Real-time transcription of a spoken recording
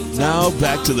Now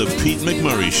back to the Pete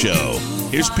McMurray Show.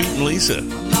 Here's Pete and Lisa.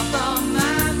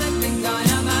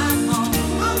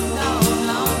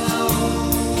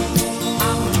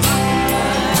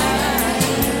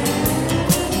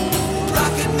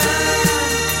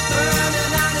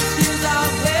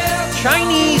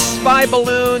 Chinese spy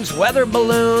balloons, weather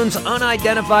balloons,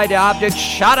 unidentified objects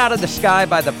shot out of the sky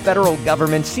by the federal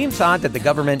government. Seems odd that the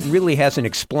government really hasn't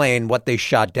explained what they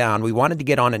shot down. We wanted to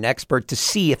get on an expert to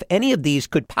see if any of these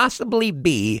could possibly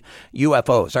be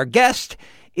UFOs. Our guest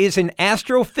is an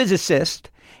astrophysicist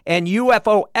and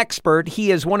UFO expert. He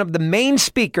is one of the main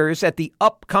speakers at the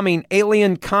upcoming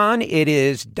Alien Con. It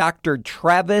is Dr.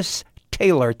 Travis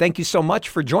Taylor. Thank you so much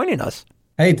for joining us.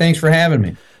 Hey, thanks for having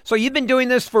me. So you've been doing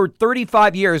this for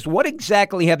 35 years. What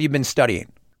exactly have you been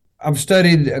studying? I've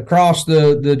studied across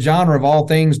the genre of all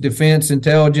things defense,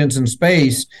 intelligence, and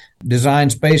space,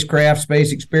 designed spacecraft,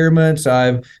 space experiments.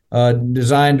 I've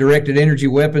designed directed energy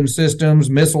weapon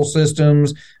systems, missile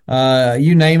systems,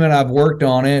 you name it, I've worked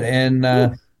on it.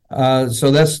 And so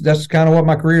that's kind of what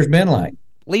my career's been like.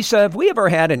 Lisa, have we ever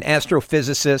had an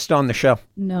astrophysicist on the show?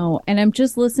 No, and I'm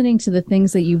just listening to the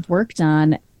things that you've worked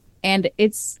on. And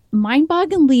it's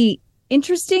mind-bogglingly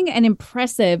interesting and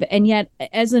impressive. And yet,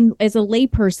 as a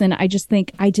layperson, I just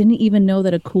think I didn't even know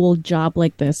that a cool job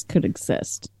like this could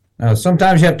exist.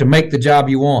 Sometimes you have to make the job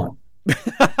you want.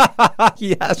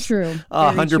 Yes. True.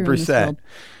 100%.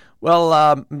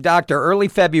 Well, Doctor, early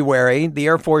February, the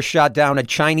Air Force shot down a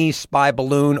Chinese spy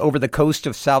balloon over the coast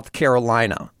of South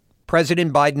Carolina.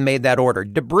 President Biden made that order.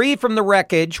 Debris from the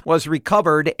wreckage was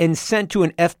recovered and sent to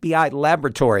an FBI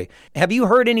laboratory. Have you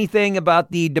heard anything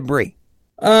about the debris?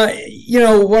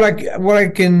 What I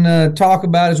can talk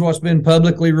about is what's been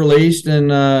publicly released,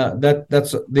 and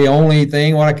that's the only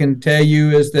thing. What I can tell you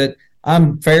is that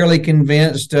I'm fairly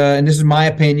convinced, and this is my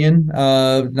opinion,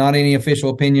 not any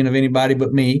official opinion of anybody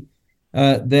but me,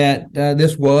 that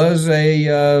this was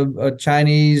a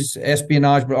Chinese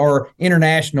espionage or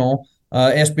international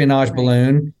espionage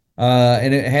balloon,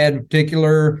 and it had a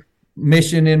particular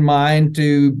mission in mind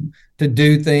to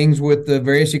do things with the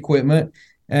various equipment.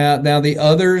 Now, the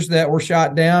others that were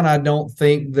shot down, I don't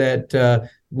think that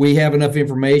we have enough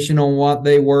information on what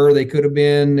they were. They could have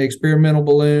been experimental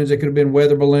balloons. They could have been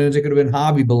weather balloons. They could have been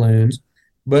hobby balloons.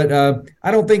 But I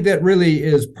don't think that really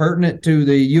is pertinent to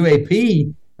the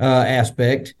UAP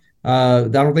aspect. I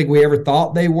don't think we ever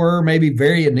thought they were. Maybe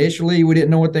very initially we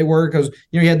didn't know what they were because,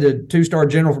 you had the 2-star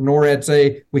general from NORAD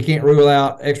say we can't rule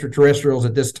out extraterrestrials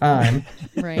at this time.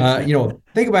 Right.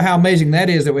 Think about how amazing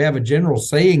that is that we have a general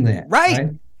saying that.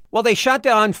 Right. Well, they shot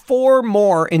down 4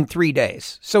 more in 3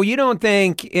 days. So you don't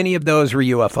think any of those were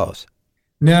UFOs?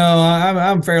 No,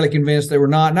 I'm fairly convinced they were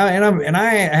not. And I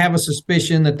have a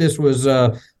suspicion that this was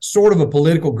sort of a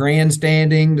political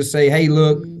grandstanding to say, hey,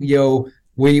 look,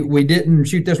 we didn't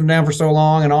shoot this one down for so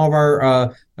long, and all of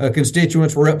our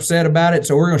constituents were upset about it,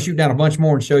 so we're going to shoot down a bunch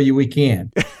more and show you we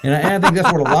can. And I think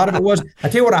that's what a lot of it was. I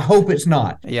tell you what, I hope it's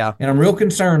not. Yeah. And I'm real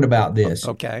concerned about this.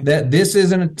 Okay. That this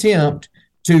is an attempt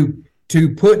to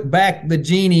put back the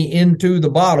genie into the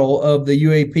bottle of the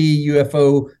UAP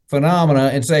UFO phenomena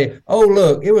and say, oh,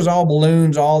 look, it was all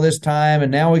balloons all this time, and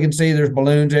now we can see there's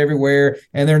balloons everywhere,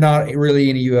 and they're not really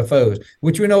any UFOs,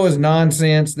 which we know is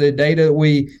nonsense. The data that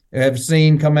we have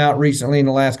seen come out recently in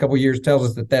the last couple of years tells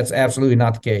us that that's absolutely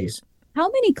not the case. How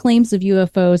many claims of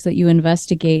UFOs that you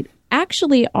investigate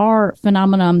actually are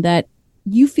phenomenon that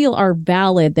you feel are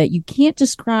valid, that you can't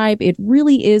describe? It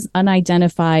really is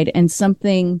unidentified and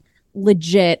something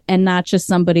legit and not just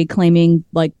somebody claiming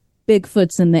like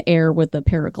Bigfoot's in the air with a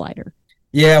paraglider.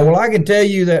 Yeah, well, I can tell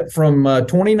you that from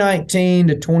 2019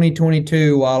 to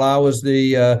 2022, while I was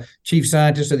the chief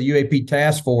scientist of the UAP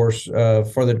task force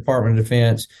for the Department of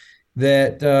Defense,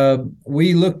 that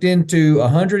we looked into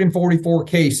 144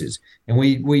 cases. And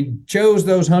we chose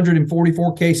those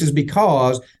 144 cases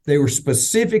because they were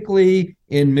specifically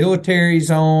in military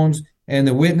zones, and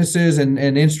the witnesses and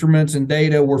instruments and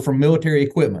data were from military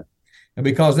equipment. And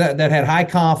because that had high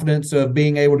confidence of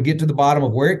being able to get to the bottom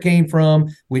of where it came from,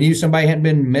 we knew somebody hadn't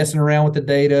been messing around with the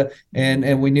data,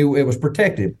 and we knew it was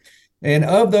protected. And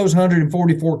of those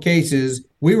 144 cases,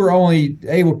 we were only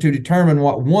able to determine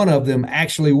what one of them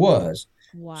actually was.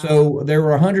 Wow. So there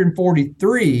were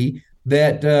 143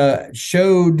 that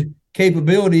showed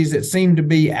capabilities that seemed to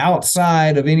be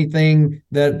outside of anything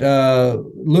that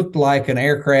looked like an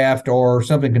aircraft or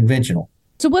something conventional.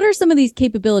 So what are some of these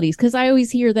capabilities? Because I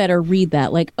always hear that or read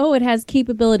that like, oh, it has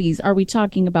capabilities. Are we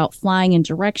talking about flying in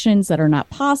directions that are not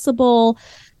possible,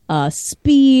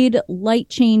 speed, light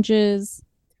changes?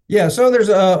 Yeah, so there's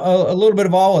a little bit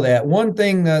of all of that. One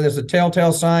thing that's a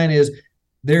telltale sign is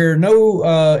there are no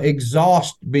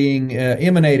exhaust being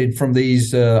emanated from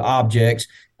these objects.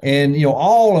 And,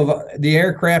 all of the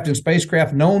aircraft and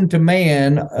spacecraft known to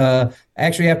man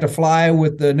actually have to fly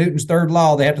with the Newton's third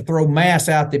law. They have to throw mass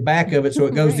out the back of it so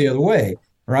it goes the other way,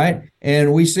 right?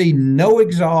 And we see no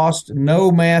exhaust,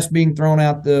 no mass being thrown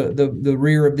out the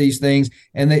rear of these things,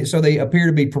 and so they appear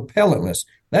to be propellantless.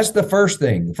 That's the first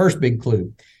thing, the first big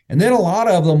clue. And then a lot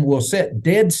of them will sit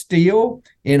dead still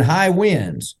in high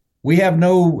winds. We have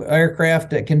no aircraft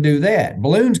that can do that.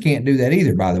 Balloons can't do that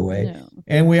either, by the way. No.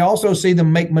 And we also see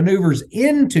them make maneuvers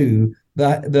into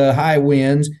the high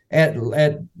winds at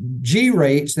G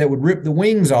rates that would rip the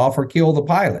wings off or kill the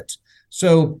pilots.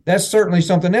 So that's certainly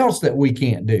something else that we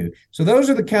can't do. So those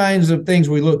are the kinds of things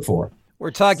we look for.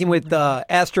 We're talking with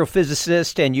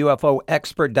astrophysicist and UFO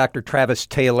expert Dr. Travis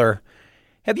Taylor.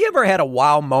 Have you ever had a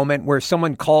wow moment where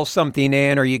someone calls something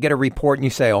in or you get a report and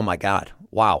you say, oh, my God,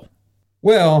 wow?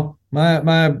 Well,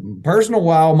 my personal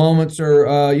wow moments are,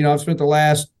 I've spent the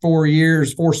last 4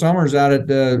 summers out at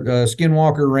the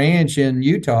Skinwalker Ranch in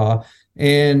Utah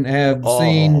and have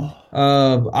seen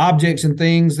objects and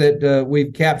things that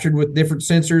we've captured with different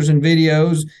sensors and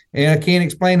videos, and I can't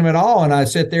explain them at all. And I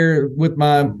sit there with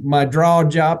my jaw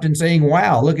dropped and saying,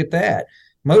 wow, look at that.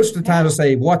 Most of the time I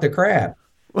say, what the crap?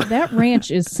 That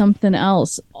ranch is something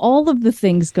else. All of the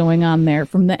things going on there,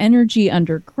 from the energy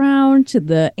underground to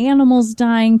the animals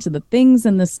dying to the things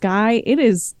in the sky, it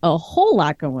is a whole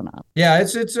lot going on. Yeah,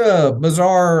 it's a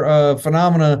bizarre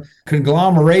phenomena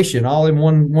conglomeration all in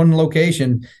one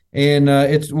location. And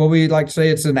it's what we like to say,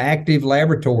 it's an active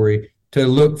laboratory to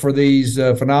look for these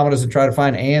phenomena and try to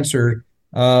find answer,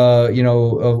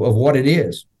 of what it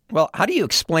is. Well, how do you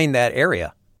explain that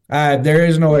area? There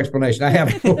is no explanation. I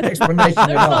have no explanation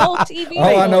at all. All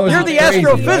I know is you're the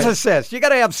astrophysicist. Right? You got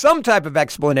to have some type of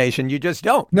explanation. You just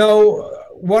don't. No,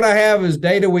 what I have is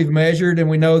data we've measured, and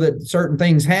we know that certain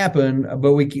things happen,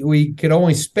 but we can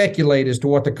only speculate as to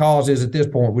what the cause is at this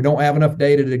point. We don't have enough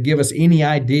data to give us any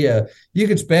idea. You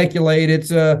can speculate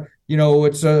it's a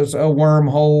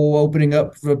wormhole opening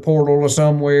up a portal to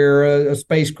somewhere, a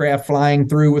spacecraft flying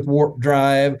through with warp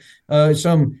drive,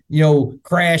 some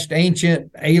crashed ancient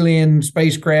alien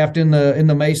spacecraft in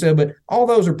the mesa. But all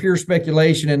those are pure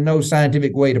speculation and no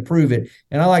scientific way to prove it.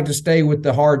 And I like to stay with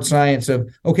the hard science of,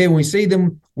 okay, when we see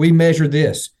them, we measure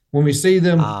this. When we see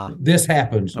them, this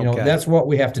happens. That's what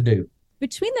we have to do.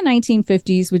 Between the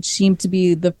 1950s, which seemed to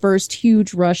be the first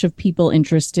huge rush of people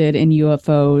interested in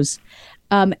UFOs,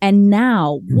 and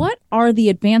now, what are the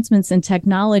advancements in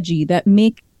technology that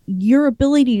make your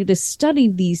ability to study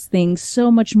these things so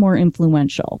much more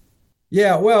influential?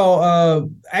 Yeah, well,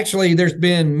 actually, there's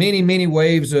been many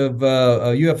waves of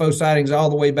UFO sightings all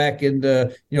the way back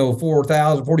into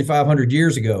 4,500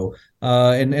 years ago,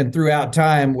 and throughout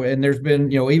time. And there's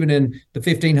been even in the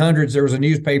 1500s, there was a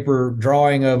newspaper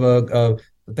drawing of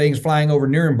things flying over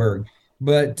Nuremberg.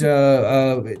 But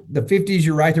the 50s,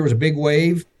 you're right, there was a big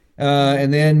wave.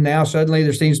 And then now suddenly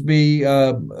there seems to be,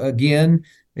 again,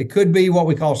 it could be what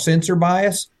we call sensor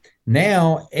bias.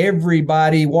 Now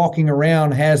everybody walking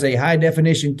around has a high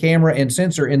definition camera and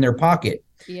sensor in their pocket.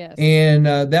 Yes. And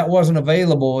that wasn't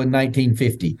available in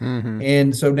 1950. Mm-hmm.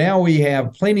 And so now we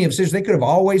have plenty of sensors. They could have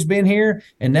always been here.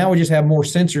 And now we just have more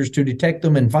sensors to detect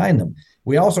them and find them.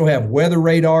 We also have weather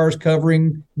radars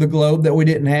covering the globe that we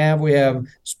didn't have. We have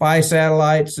spy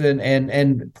satellites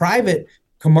and private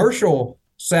commercial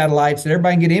satellites that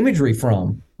everybody can get imagery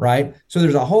from, right? So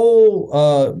there's a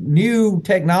whole new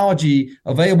technology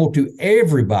available to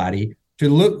everybody to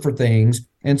look for things.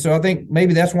 And so I think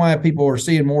maybe that's why people are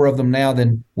seeing more of them now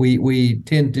than we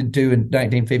tended to in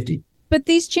 1950. But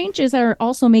these changes are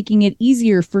also making it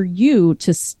easier for you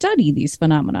to study these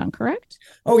phenomenon, correct?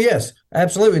 Oh, yes,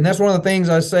 absolutely. And that's one of the things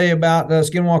I say about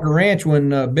Skinwalker Ranch when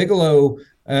Bigelow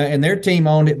and their team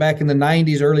owned it back in the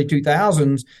 90s, early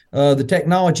 2000s. The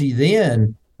technology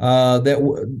then that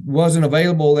wasn't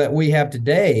available that we have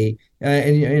today.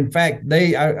 And in fact,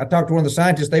 I talked to one of the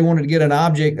scientists. They wanted to get an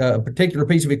object, a particular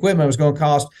piece of equipment. It was going to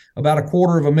cost about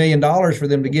 $250,000 for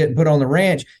them to get and put on the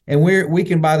ranch. And we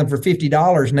can buy them for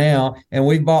 $50 now. And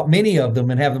we've bought many of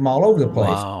them and have them all over the place.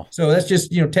 Wow. So that's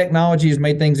just, technology has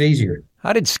made things easier.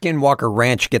 How did Skinwalker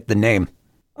Ranch get the name?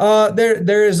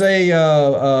 There is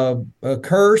a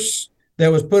curse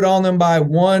that was put on them by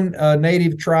one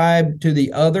native tribe to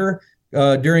the other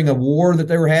during a war that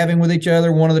they were having with each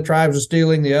other. One of the tribes was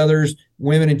stealing the other's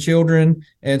women and children,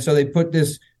 and so they put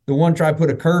the one tribe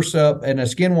put a curse up, and a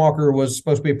skinwalker was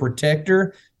supposed to be a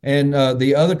protector, and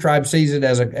the other tribe sees it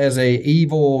as a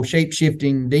evil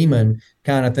shape-shifting demon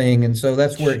kind of thing, and so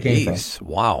that's where it came from.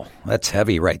 Wow, that's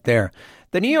heavy right there.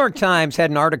 The New York Times had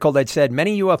an article that said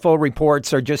many UFO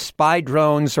reports are just spy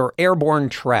drones or airborne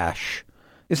trash.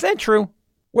 Is that true?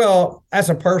 Well, that's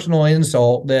a personal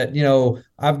insult that,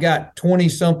 I've got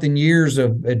 20-something years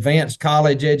of advanced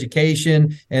college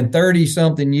education and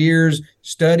 30-something years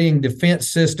studying defense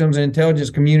systems and intelligence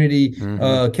community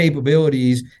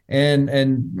capabilities.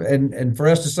 And for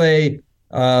us to say,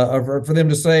 or for them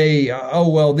to say, oh,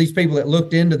 well, these people that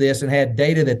looked into this and had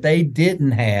data that they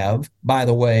didn't have, by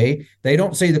the way, they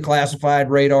don't see the classified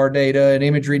radar data and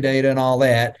imagery data and all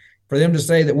that. For them to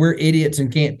say that we're idiots and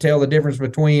can't tell the difference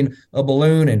between a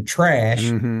balloon and trash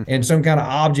and some kind of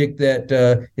object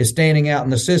that is standing out in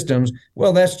the systems,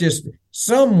 well, that's just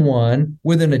someone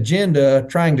with an agenda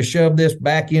trying to shove this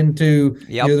back into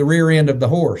the rear end of the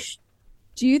horse.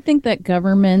 Do you think that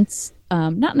governments,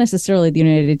 not necessarily the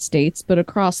United States, but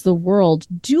across the world,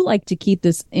 do like to keep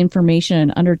this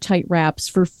information under tight wraps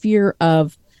for fear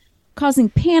of causing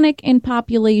panic in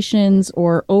populations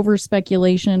or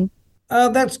over-speculation?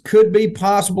 That could be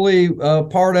possibly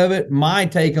part of it. My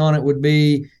take on it would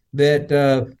be that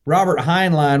Robert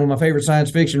Heinlein, one of my favorite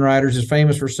science fiction writers, is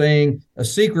famous for saying a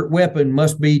secret weapon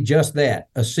must be just that,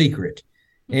 a secret.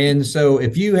 And so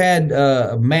if you had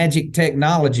magic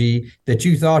technology that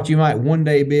you thought you might one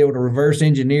day be able to reverse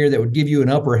engineer that would give you an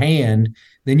upper hand,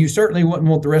 then you certainly wouldn't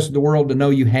want the rest of the world to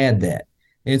know you had that.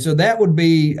 And so that would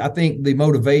be, I think, the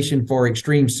motivation for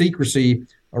extreme secrecy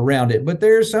around it. But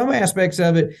there's some aspects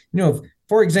of it,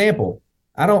 for example,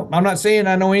 I'm not saying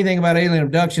I know anything about alien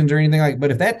abductions or anything like,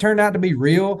 but if that turned out to be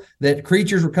real, that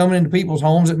creatures were coming into people's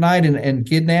homes at night and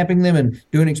kidnapping them and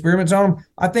doing experiments on them,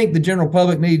 I think the general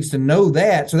public needs to know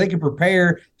that so they can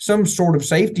prepare some sort of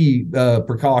safety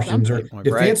precautions or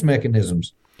defense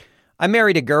mechanisms. I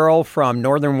married a girl from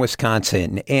northern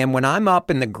Wisconsin, and when I'm up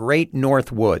in the great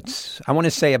North Woods, I want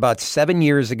to say about 7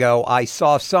 years ago, I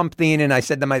saw something and I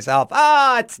said to myself,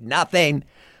 it's nothing.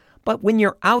 But when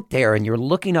you're out there and you're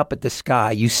looking up at the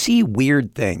sky, you see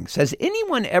weird things. Has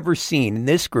anyone ever seen in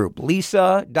this group,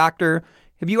 Lisa, Doctor,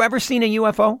 have you ever seen a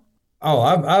UFO? Oh,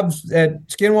 I've at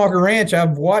Skinwalker Ranch,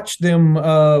 I've watched them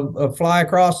fly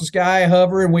across the sky,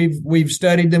 hover, and we've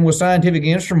studied them with scientific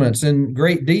instruments in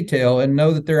great detail and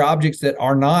know that they're objects that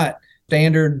are not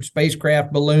standard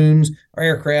spacecraft, balloons, or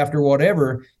aircraft or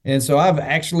whatever. And so I've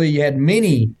actually had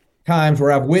many times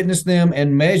where I've witnessed them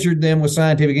and measured them with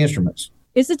scientific instruments.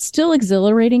 Is it still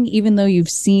exhilarating, even though you've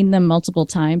seen them multiple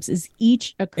times? Is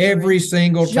each occurrence every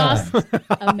single time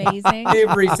amazing?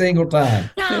 Every single time.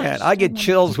 Man, I get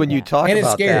chills when you talk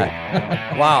about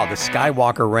that. Wow, the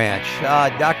Skywalker Ranch.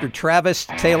 Dr. Travis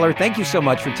Taylor, thank you so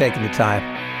much for taking the time.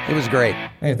 It was great.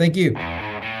 Hey, thank you.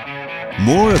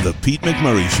 More of the Pete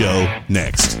McMurray Show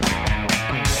next.